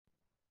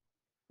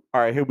All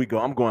right, here we go.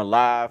 I'm going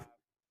live.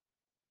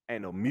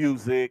 Ain't no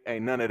music,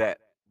 ain't none of that.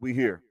 We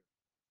here.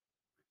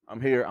 I'm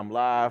here. I'm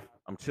live.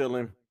 I'm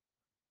chilling.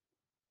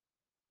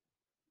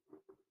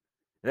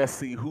 Let's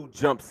see who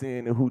jumps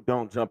in and who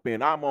don't jump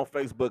in. I'm on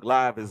Facebook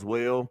Live as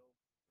well.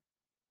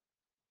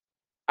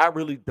 I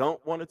really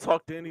don't want to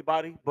talk to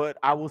anybody, but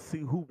I will see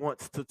who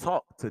wants to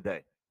talk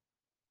today.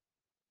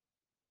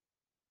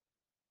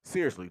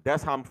 Seriously,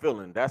 that's how I'm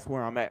feeling. That's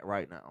where I'm at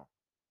right now.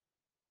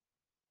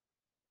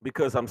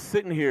 Because I'm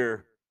sitting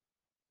here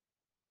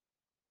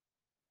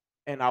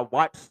and I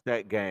watched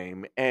that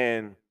game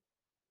and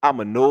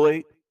I'm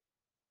annoyed.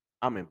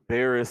 I'm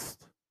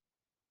embarrassed.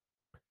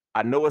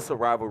 I know it's a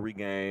rivalry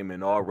game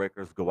and all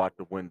records go out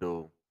the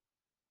window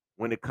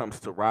when it comes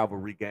to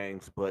rivalry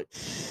games, but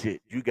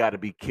shit, you got to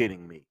be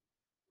kidding me.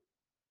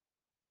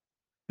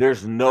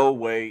 There's no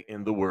way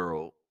in the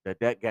world that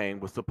that game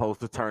was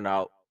supposed to turn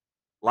out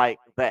like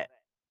that.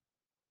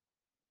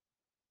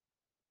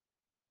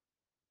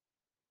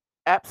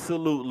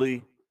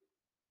 Absolutely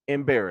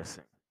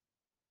embarrassing.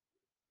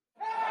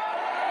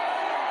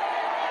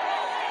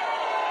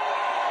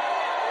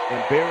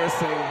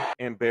 Embarrassing,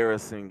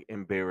 embarrassing,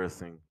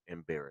 embarrassing,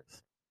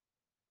 embarrassing.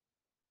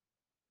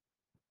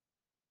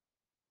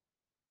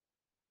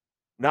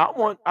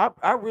 Now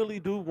I really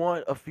do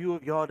want a few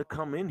of y'all to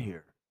come in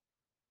here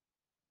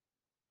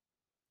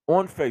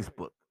on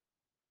Facebook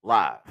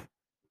live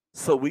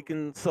so we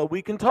can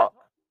talk.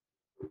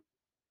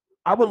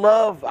 I would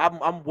love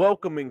I'm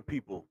welcoming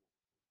people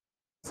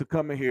to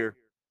come in here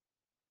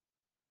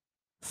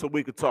so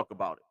we could talk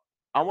about it.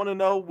 I want to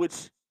know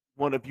which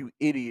one of you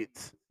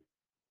idiots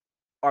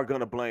are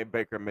gonna blame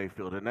Baker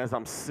Mayfield. And as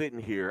I'm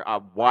sitting here,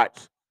 I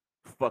watch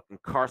fucking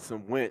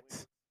Carson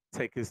Wentz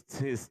take his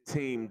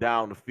team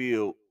down the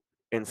field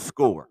and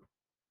score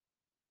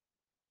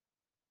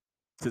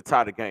to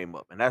tie the game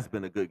up. And that's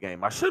been a good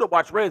game. I should have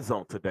watched Red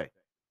Zone today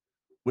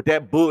with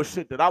that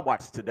bullshit that I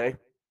watched today.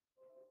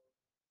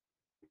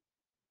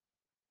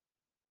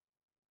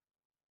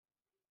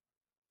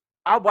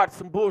 I watched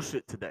some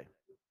bullshit today.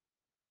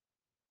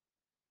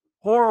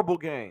 Horrible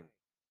game.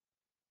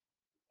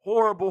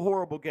 Horrible,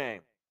 horrible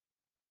game.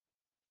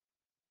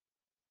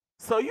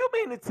 So you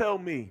mean to tell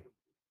me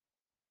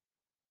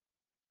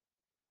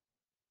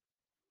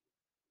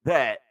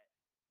that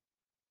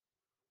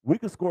we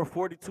could score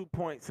 42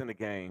 points in a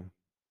game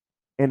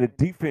and the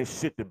defense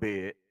shit the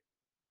bed,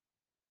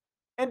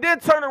 and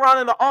then turn around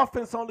and the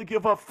offense only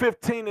give up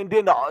 15, and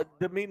then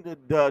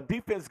the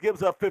defense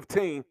gives up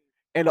 15,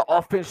 and the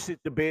offense shit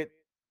the bed?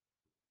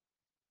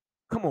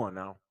 Come on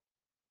now.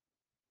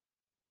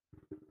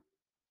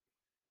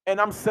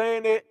 And I'm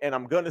saying it, and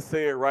I'm gonna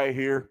say it right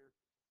here.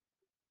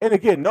 And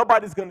again,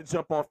 nobody's gonna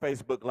jump on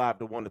Facebook Live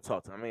to want to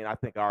talk to. I mean, I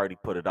think I already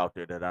put it out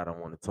there that I don't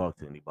want to talk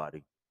to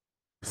anybody.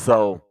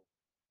 So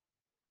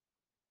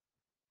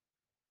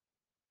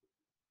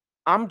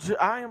I'm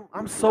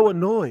so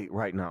annoyed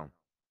right now.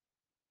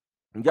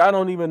 Y'all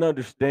don't even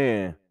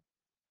understand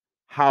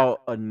how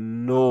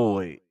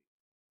annoyed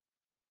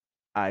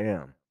I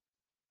am.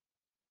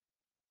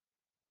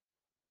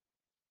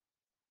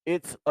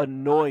 It's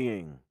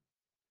annoying.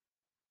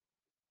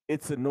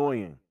 It's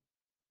annoying.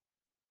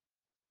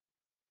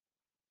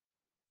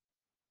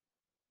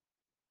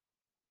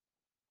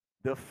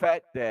 The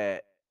fact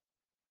that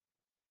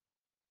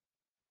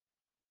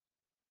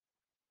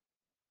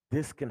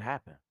this can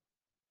happen.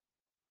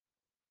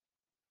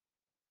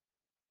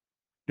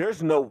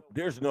 There's no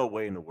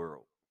way in the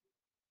world.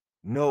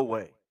 No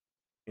way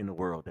in the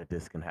world that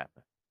this can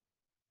happen.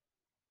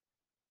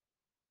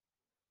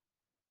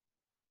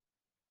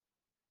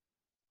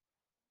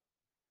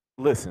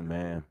 Listen,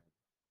 man.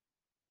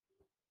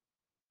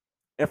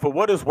 And for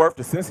what it's worth,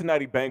 the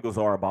Cincinnati Bengals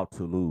are about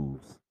to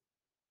lose.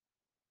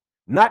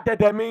 Not that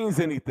that means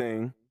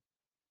anything.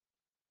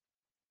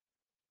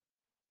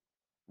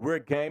 We're a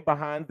game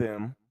behind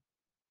them.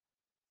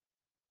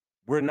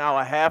 We're now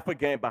a half a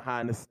game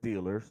behind the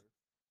Steelers.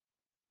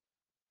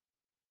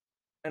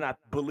 And I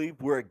believe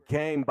we're a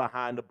game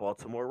behind the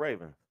Baltimore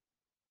Ravens.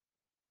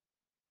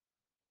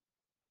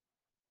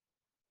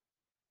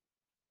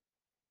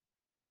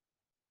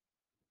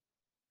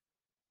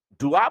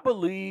 Do I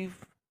believe?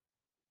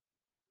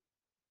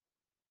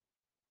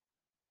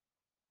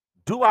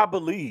 Do I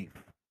believe?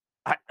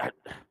 I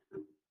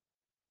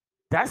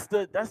that's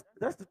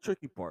the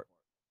tricky part.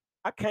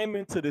 I came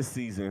into this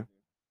season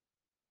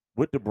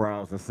with the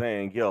Browns and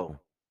saying, "Yo,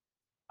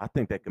 I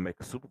think they can make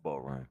a Super Bowl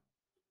run."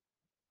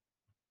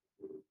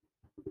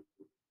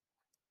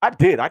 I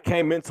did. I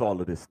came into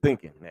all of this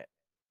thinking that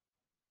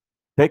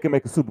they can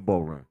make a Super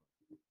Bowl run.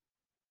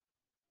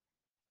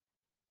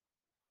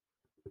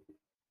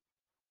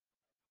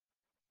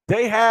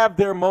 They have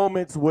their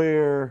moments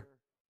where,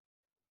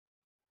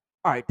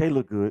 all right, they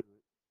look good,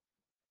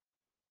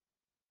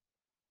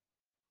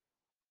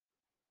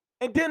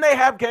 and then they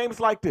have games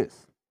like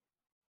this.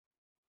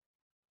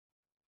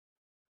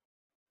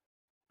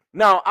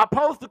 Now, I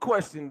posed the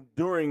question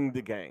during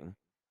the game,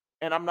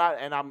 and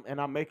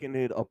I'm making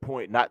it a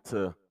point not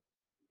to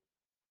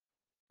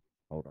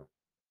hold on.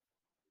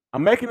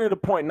 I'm making it a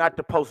point not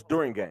to post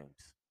during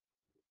games.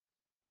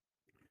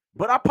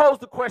 But I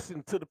posed the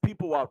question to the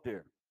people out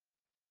there.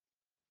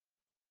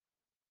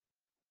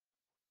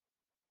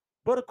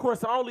 But of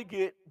course, I only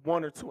get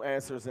one or two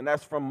answers, and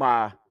that's from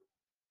my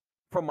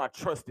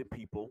trusted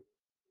people,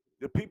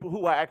 the people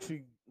who I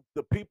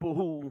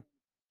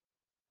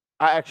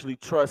actually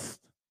trust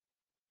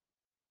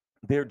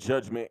their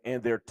judgment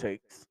and their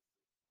takes.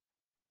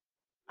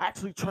 I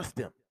actually trust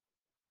them.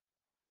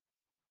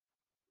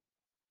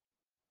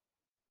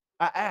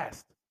 I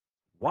asked,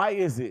 why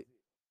is it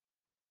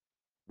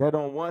that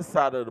on one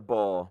side of the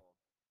ball,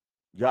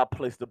 y'all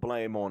place the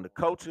blame on the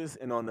coaches,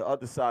 and on the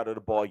other side of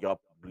the ball, y'all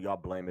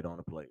blame it on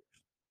the players?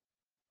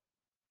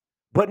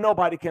 But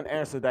nobody can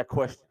answer that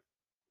question.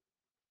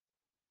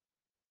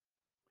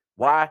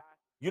 Why?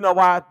 You know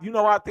why? You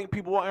know why I think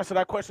people won't answer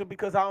that question?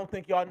 Because I don't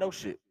think y'all know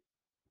shit.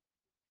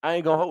 I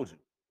ain't gonna hold you.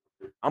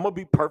 I'm gonna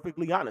be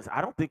perfectly honest.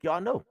 I don't think y'all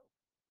know.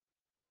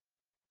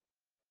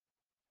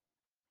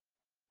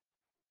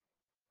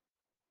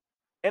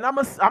 And I'm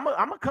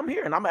gonna come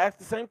here and I'm gonna ask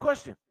the same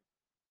question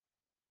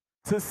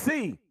to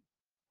see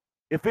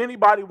if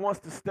anybody wants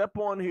to step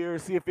on here,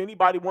 see if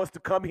anybody wants to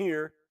come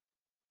here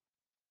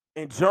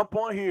and jump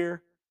on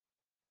here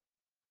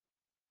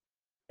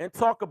and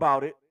talk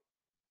about it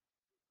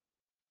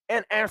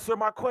and answer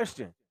my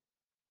question.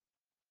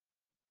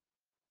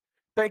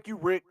 Thank you,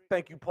 Rick.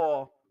 Thank you,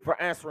 Paul, for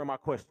answering my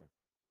question.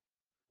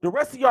 The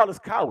rest of y'all is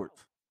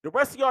cowards. The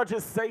rest of y'all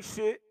just say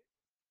shit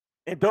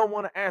and don't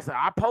want to answer.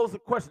 I pose a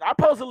question. I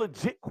pose a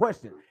legit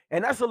question,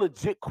 and that's a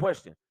legit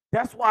question.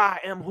 That's why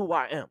I am who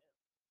I am.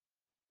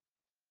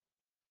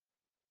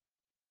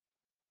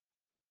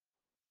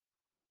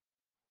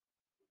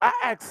 I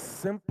ask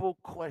simple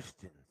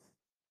questions.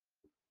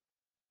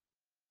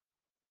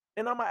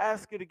 And I'm going to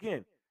ask it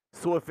again.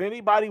 So if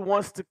anybody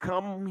wants to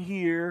come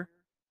here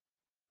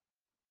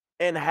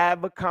and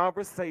have a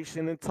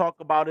conversation and talk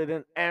about it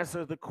and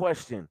answer the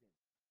question.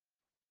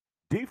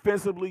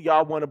 Defensively,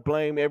 y'all want to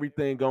blame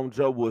everything on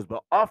Joe Woods,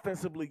 but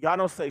offensively, y'all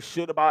don't say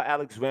shit about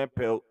Alex Van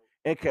Pelt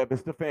and Kevin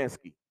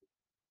Stefanski.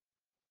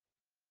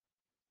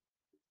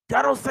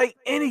 Y'all don't say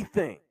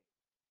anything.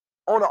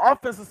 On the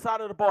offensive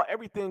side of the ball,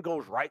 everything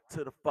goes right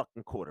to the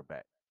fucking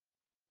quarterback.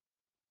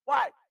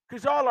 Why?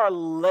 Because y'all are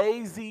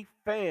lazy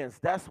fans.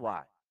 That's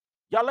why.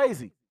 Y'all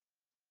lazy.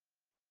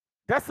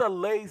 That's a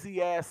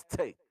lazy ass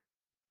take.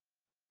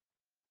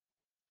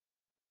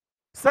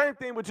 Same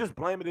thing with just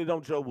blaming it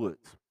on Joe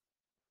Woods.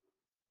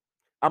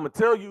 I'm going to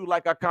tell you,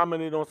 like I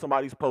commented on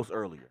somebody's post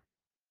earlier.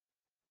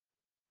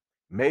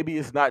 Maybe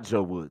it's not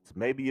Joe Woods.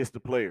 Maybe it's the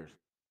players.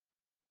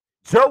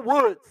 Joe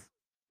Woods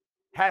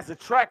has a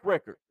track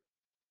record.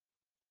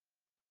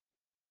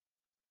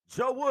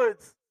 Joe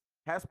Woods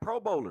has Pro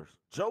Bowlers.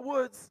 Joe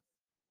Woods,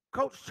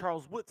 Coach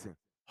Charles Woodson,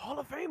 Hall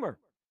of Famer.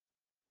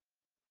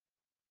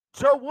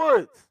 Joe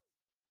Woods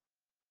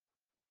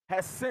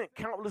has sent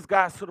countless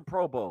guys to the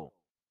Pro Bowl.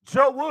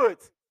 Joe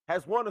Woods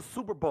has won a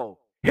Super Bowl.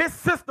 His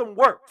system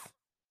works.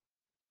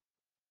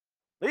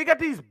 Now you got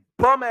these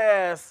bum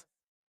ass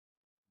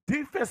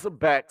defensive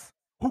backs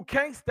who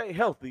can't stay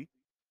healthy.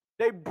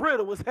 They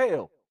brittle as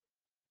hell.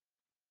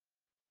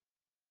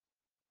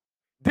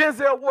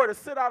 Denzel Ward to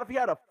sit out if he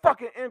had a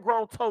fucking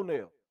ingrown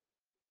toenail.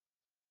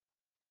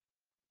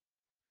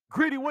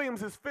 Greedy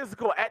Williams is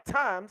physical at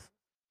times,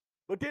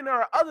 but then there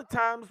are other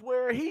times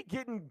where he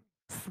getting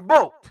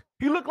smoked.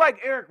 He looked like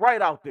Eric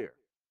Wright out there.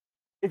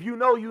 If you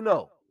know, you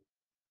know.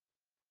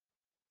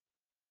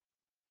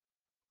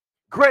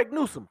 Greg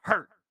Newsome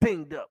hurt,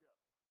 dinged up.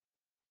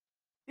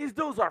 These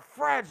dudes are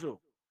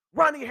fragile.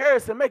 Ronnie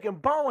Harrison making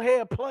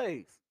bonehead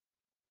plays.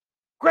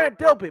 Grant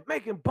Delpit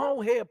making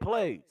bonehead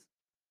plays.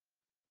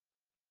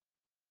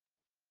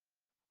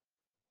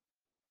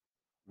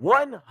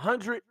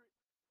 $100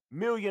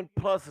 million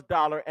plus,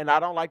 and I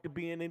don't like to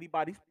be in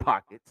anybody's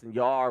pockets, and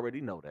y'all already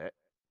know that.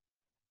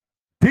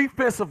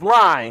 Defensive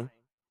line,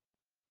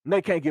 and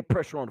they can't get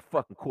pressure on the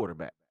fucking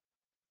quarterback.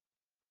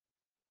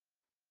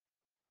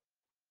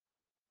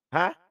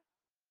 Huh?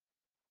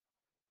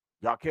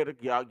 Y'all care to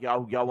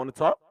y'all want to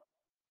talk?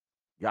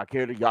 Y'all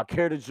care to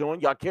join?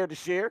 Y'all care to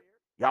share?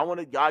 Y'all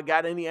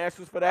got any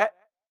answers for that?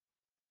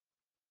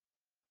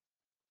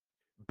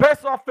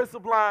 Best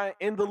offensive line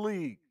in the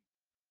league.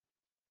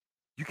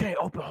 You can't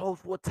open holes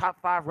for a top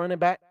 5 running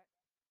back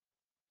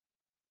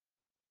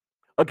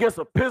against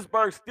a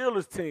Pittsburgh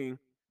Steelers team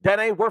that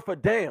ain't worth a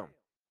damn.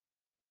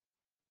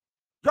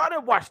 Y'all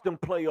didn't watch them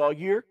play all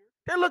year.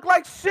 They look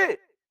like shit.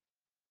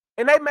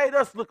 And they made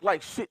us look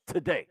like shit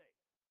today.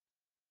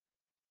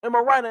 Am I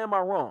right or am I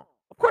wrong?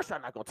 Of course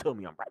y'all not gonna tell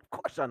me I'm right. Of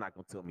course y'all not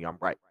gonna tell me I'm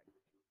right.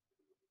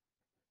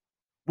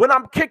 When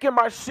I'm kicking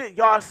my shit,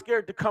 y'all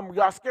scared to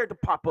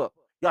pop up.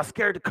 Y'all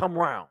scared to come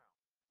around.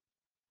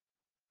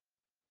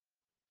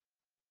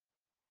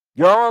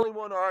 Y'all only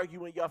want to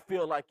argue when y'all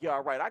feel like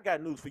y'all right. I got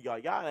news for y'all.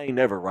 Y'all ain't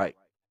never right.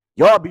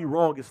 Y'all be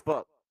wrong as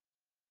fuck.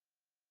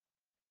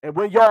 And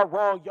when y'all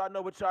wrong, y'all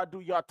know what y'all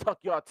do. Y'all tuck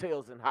y'all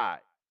tails and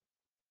hide.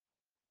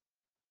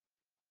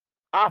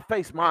 I'll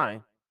face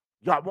mine.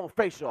 Y'all won't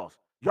face y'all's.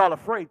 Y'all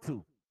afraid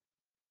to.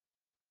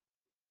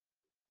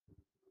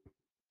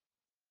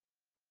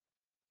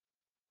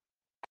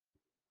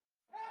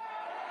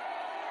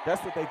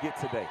 That's what they get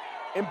today.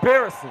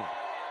 Embarrassing.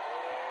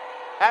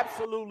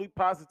 Absolutely,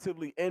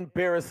 positively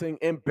embarrassing,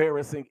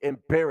 embarrassing,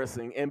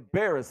 embarrassing,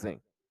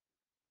 embarrassing.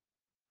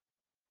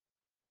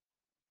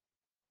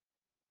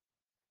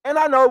 And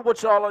I know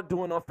what y'all are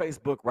doing on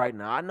Facebook right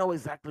now. I know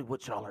exactly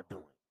what y'all are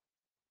doing.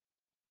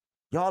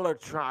 Y'all are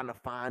trying to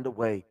find a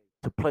way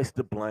to place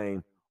the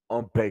blame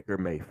on Baker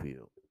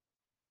Mayfield.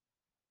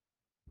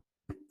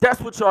 That's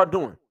what y'all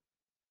doing.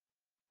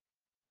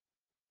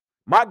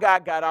 My guy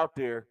got out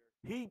there.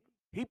 He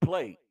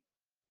played.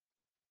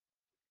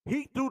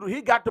 He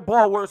got the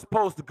ball where it's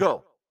supposed to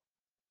go.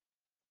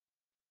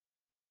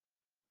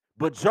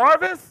 But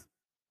Jarvis,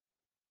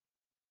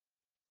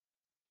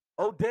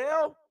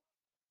 Odell,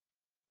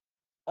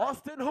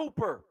 Austin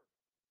Hooper,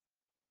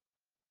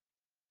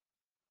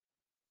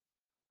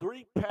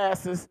 3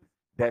 passes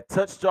that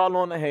touched y'all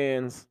on the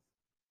hands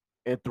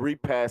and 3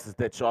 passes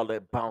that y'all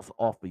let bounce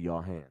off of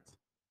y'all hands.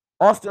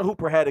 Austin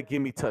Hooper had a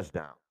gimme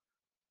touchdown.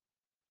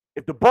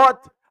 If the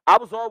ball, I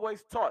was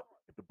always taught,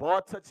 if the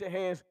ball touch your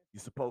hands, you're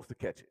supposed to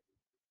catch it.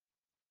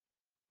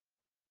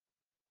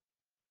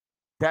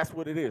 That's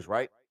what it is,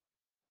 right?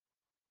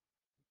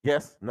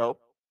 Yes, no,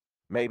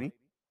 maybe,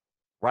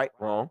 right,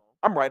 wrong.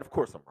 I'm right. Of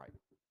course I'm right.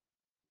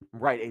 I'm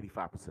right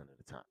 85% of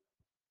the time.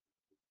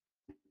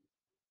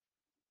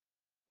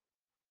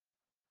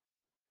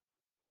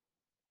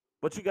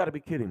 But you got to be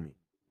kidding me.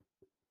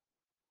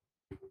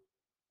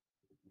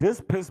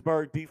 This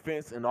Pittsburgh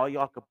defense and all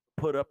y'all could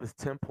put up is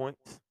 10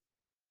 points.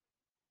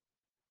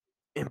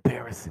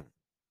 Embarrassing.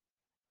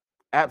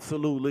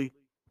 Absolutely,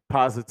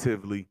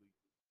 positively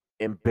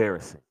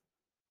embarrassing.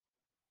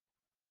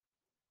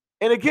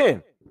 And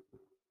again,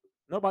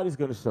 nobody's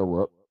going to show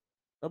up.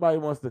 Nobody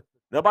wants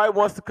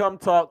to come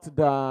talk to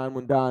Don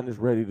when Don is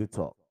ready to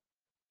talk.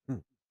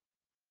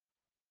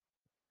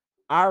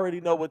 I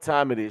already know what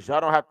time it is.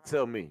 Y'all don't have to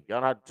tell me.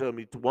 Y'all don't have to tell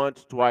me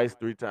once, twice,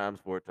 3 times,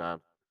 4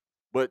 times.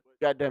 But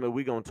goddamn it,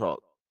 we gonna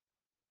talk.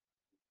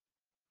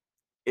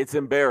 It's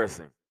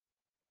embarrassing.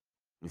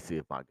 Let me see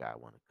if my guy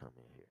want to come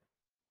in here.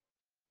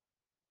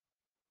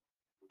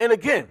 And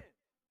again,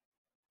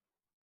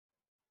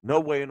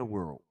 no way in the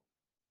world.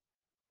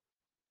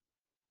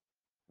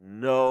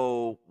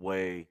 No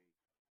way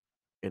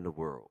in the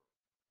world.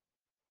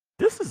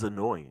 This is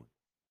annoying.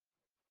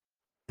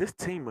 This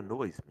team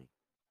annoys me.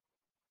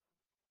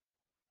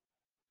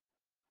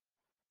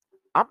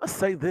 I'm gonna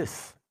say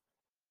this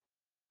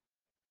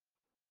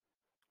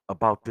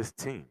about this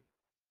team.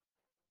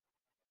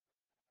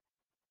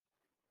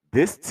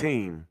 This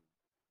team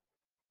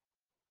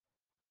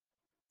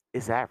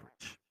is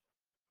average.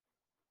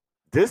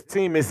 This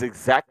team is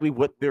exactly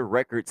what their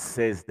record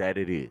says that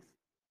it is.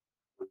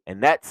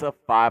 And that's a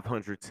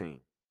 500 team.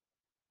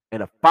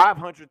 And a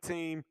 500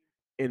 team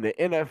in the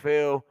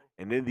NFL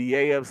and in the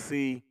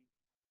AFC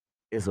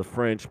is a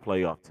fringe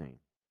playoff team.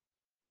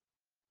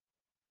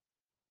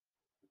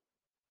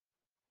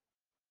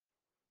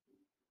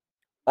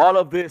 All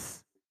of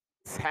this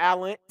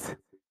talent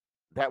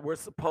that we're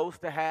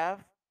supposed to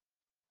have,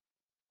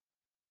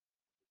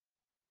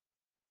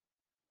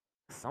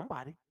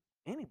 somebody,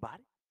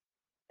 anybody,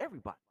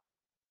 everybody.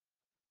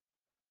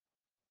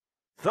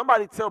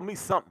 Somebody tell me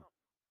something.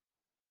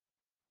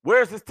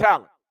 Where's this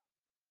talent?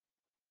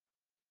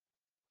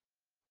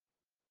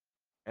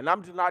 And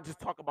I'm just not just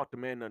talking about the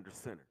man under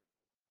center.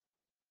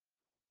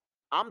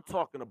 I'm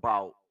talking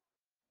about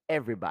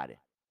everybody.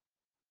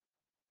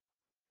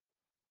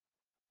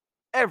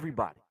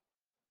 Everybody.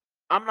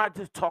 I'm not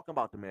just talking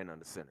about the man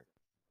under center.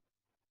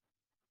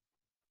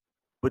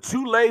 But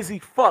you lazy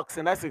fucks,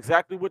 and that's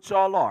exactly what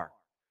y'all are.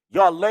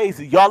 Y'all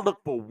lazy. Y'all look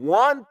for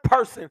one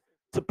person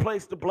to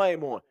place the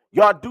blame on.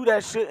 Y'all do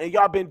that shit, and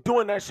y'all been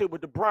doing that shit with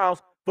the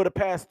Browns for the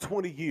past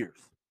 20 years.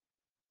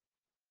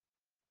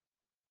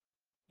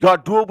 Y'all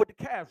do it with the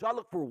Cavs. Y'all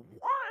look for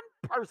one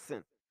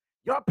person.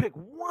 Y'all pick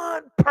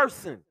one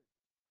person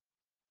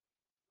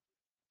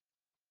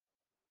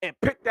and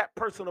pick that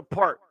person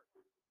apart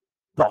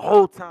the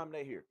whole time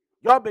they're here.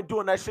 Y'all been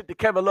doing that shit to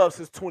Kevin Love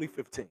since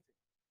 2015.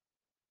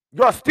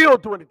 Y'all still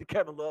doing it to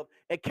Kevin Love,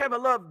 and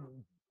Kevin Love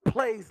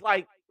plays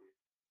like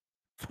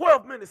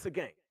 12 minutes a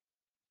game.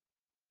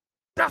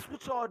 That's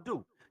what y'all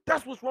do.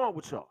 That's what's wrong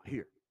with y'all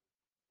here.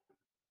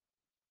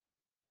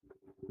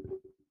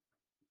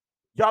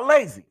 Y'all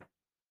lazy.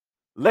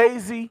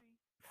 Lazy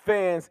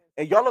fans,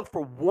 and y'all look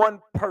for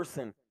one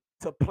person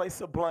to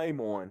place a blame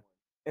on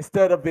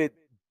instead of it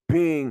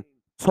being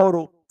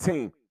total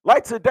team.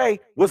 Like today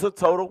was a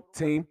total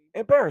team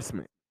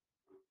embarrassment.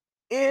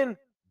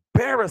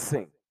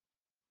 Embarrassing.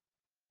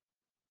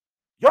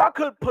 Y'all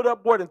could put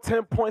up more than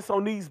 10 points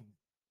on these.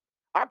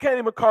 I can't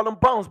even call them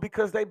bums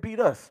because they beat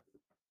us.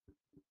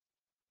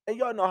 And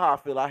y'all know how I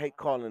feel. I hate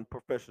calling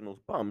professionals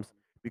bums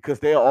because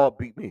they all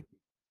beat me.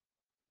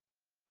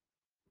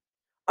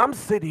 I'm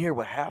sitting here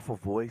with half a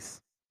voice.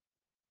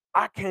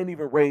 I can't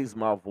even raise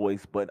my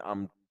voice, but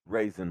I'm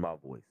raising my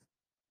voice.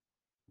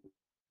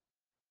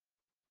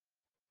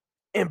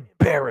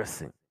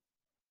 Embarrassing.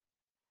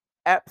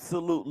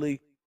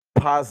 Absolutely,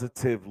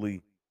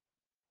 positively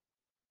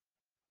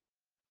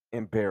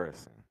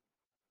embarrassing.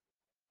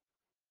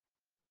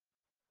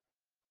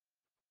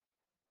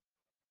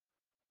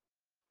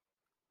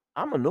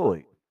 I'm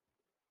annoyed.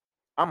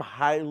 I'm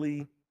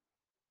highly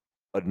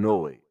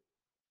annoyed.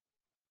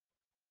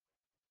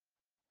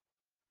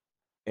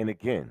 And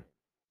again,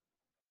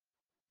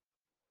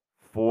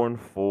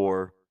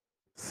 4-4,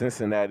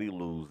 Cincinnati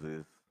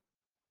loses.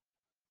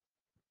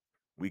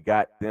 We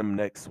got them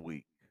next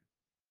week.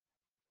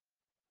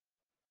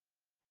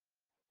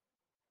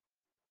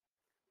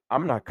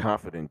 I'm not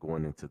confident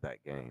going into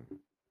that game.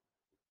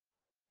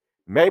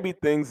 Maybe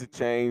things have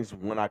changed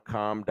when I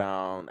calm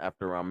down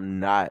after I'm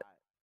not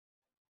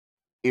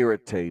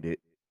irritated,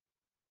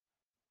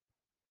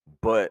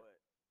 but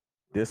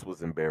this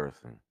was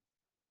embarrassing.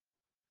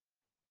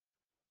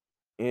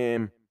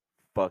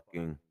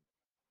 Fucking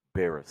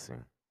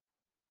embarrassing.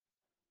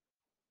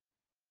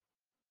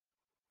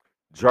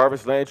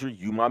 Jarvis Landry,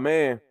 you my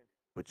man,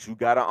 but you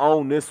gotta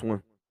own this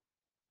one.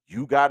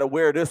 You gotta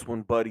wear this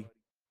one, buddy.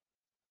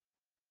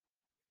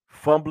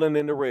 Fumbling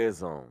in the red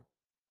zone,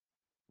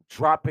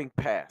 dropping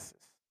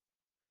passes.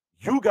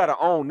 You gotta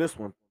own this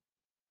one,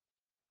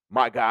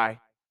 my guy.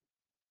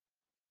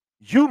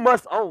 You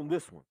must own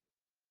this one.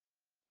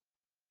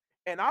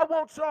 And I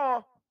want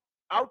y'all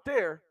out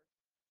there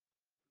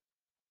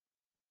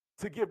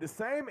to give the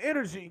same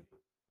energy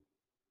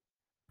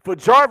for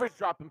Jarvis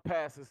dropping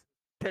passes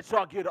that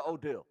y'all get to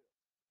Odell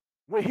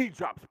when he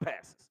drops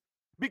passes.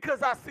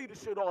 Because I see the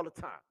shit all the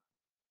time.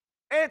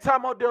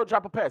 Anytime Odell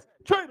drop a pass,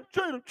 trade him,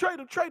 trade him, trade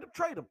him, trade him,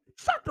 trade him.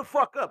 Shut the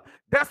fuck up.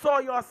 That's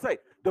all y'all say.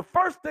 The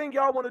first thing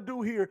y'all want to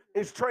do here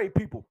is trade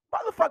people.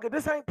 Motherfucker,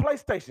 this ain't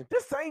PlayStation.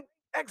 This ain't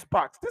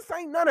Xbox. This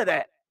ain't none of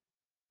that.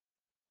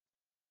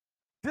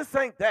 This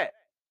ain't that.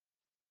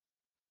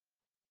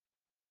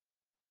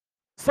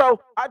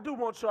 So I do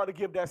want y'all to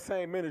give that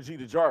same energy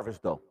to Jarvis,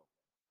 though.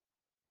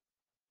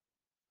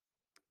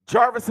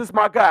 Jarvis is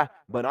my guy,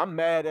 but I'm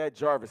mad at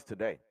Jarvis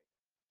today.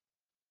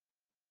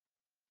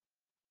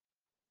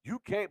 You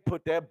can't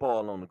put that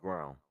ball on the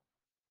ground.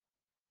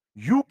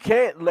 You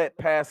can't let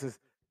passes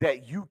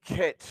that you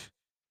catch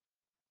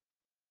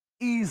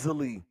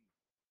easily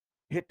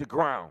hit the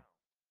ground.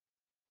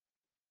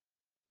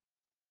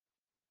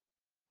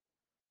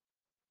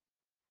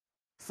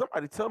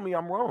 Somebody tell me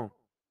I'm wrong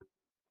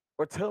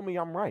or tell me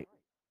I'm right.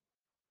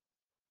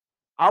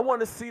 I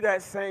want to see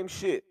that same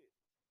shit.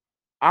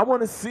 I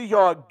want to see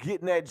y'all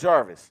getting at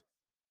Jarvis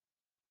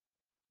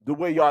the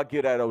way y'all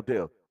get at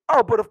Odell.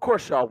 Oh, but of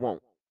course y'all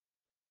won't.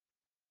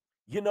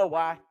 You know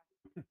why?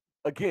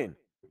 Again,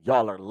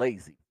 y'all are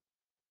lazy.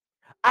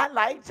 I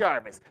like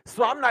Jarvis,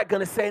 so I'm not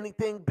gonna say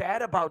anything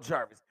bad about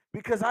Jarvis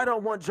because I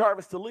don't want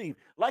Jarvis to leave.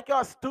 Like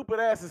y'all stupid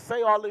asses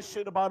say all this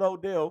shit about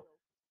Odell,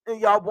 and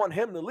y'all want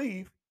him to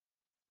leave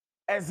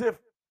as if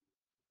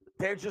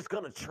they're just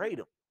gonna trade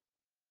him.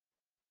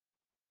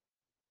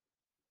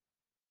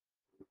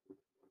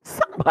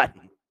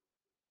 Somebody,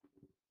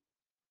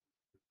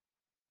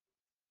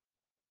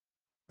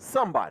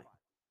 somebody.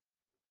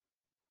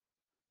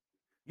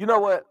 You know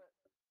what?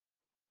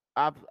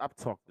 I've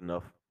talked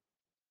enough.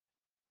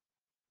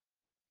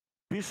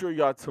 Be sure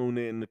y'all tune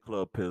in to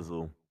Club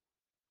Pizzle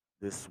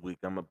this week.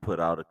 I'm gonna put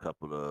out a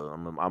couple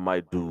of. I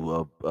might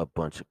do a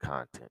bunch of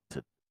content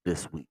to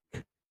this week.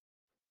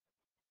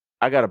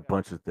 I got a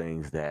bunch of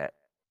things that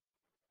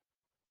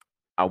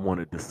I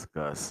want to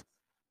discuss.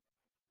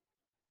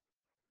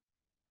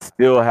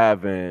 Still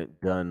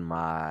haven't done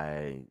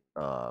my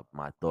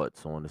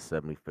thoughts on the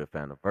 75th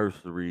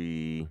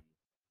anniversary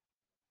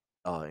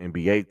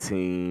NBA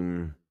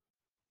team.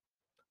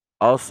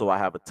 Also, I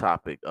have a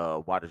topic.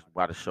 Why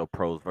the show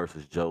Pros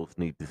versus Joes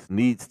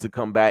needs to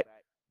come back,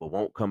 but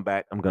won't come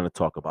back. I'm gonna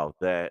talk about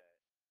that.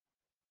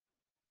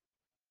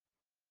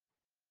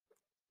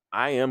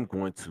 I am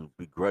going to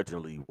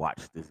begrudgingly watch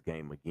this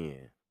game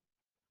again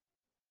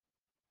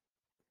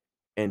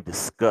and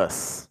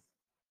discuss,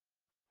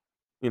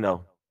 you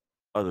know,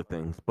 other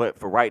things. But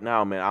for right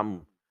now,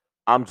 man,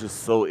 I'm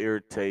just so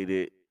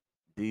irritated.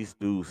 These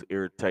dudes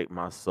irritate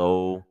my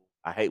soul.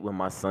 I hate when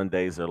my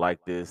Sundays are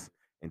like this.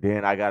 And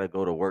then I gotta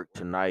go to work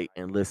tonight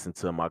and listen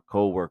to my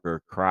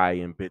coworker cry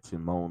and bitch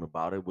and moan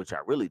about it, which I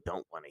really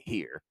don't want to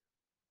hear.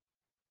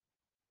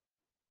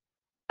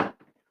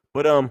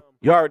 But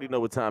you already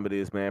know what time it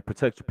is, man.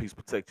 Protect your peace,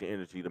 protect your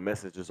energy. The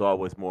message is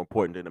always more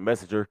important than the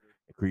messenger.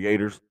 And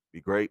creators, be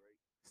great,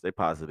 stay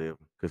positive,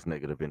 because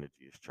negative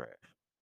energy is trash.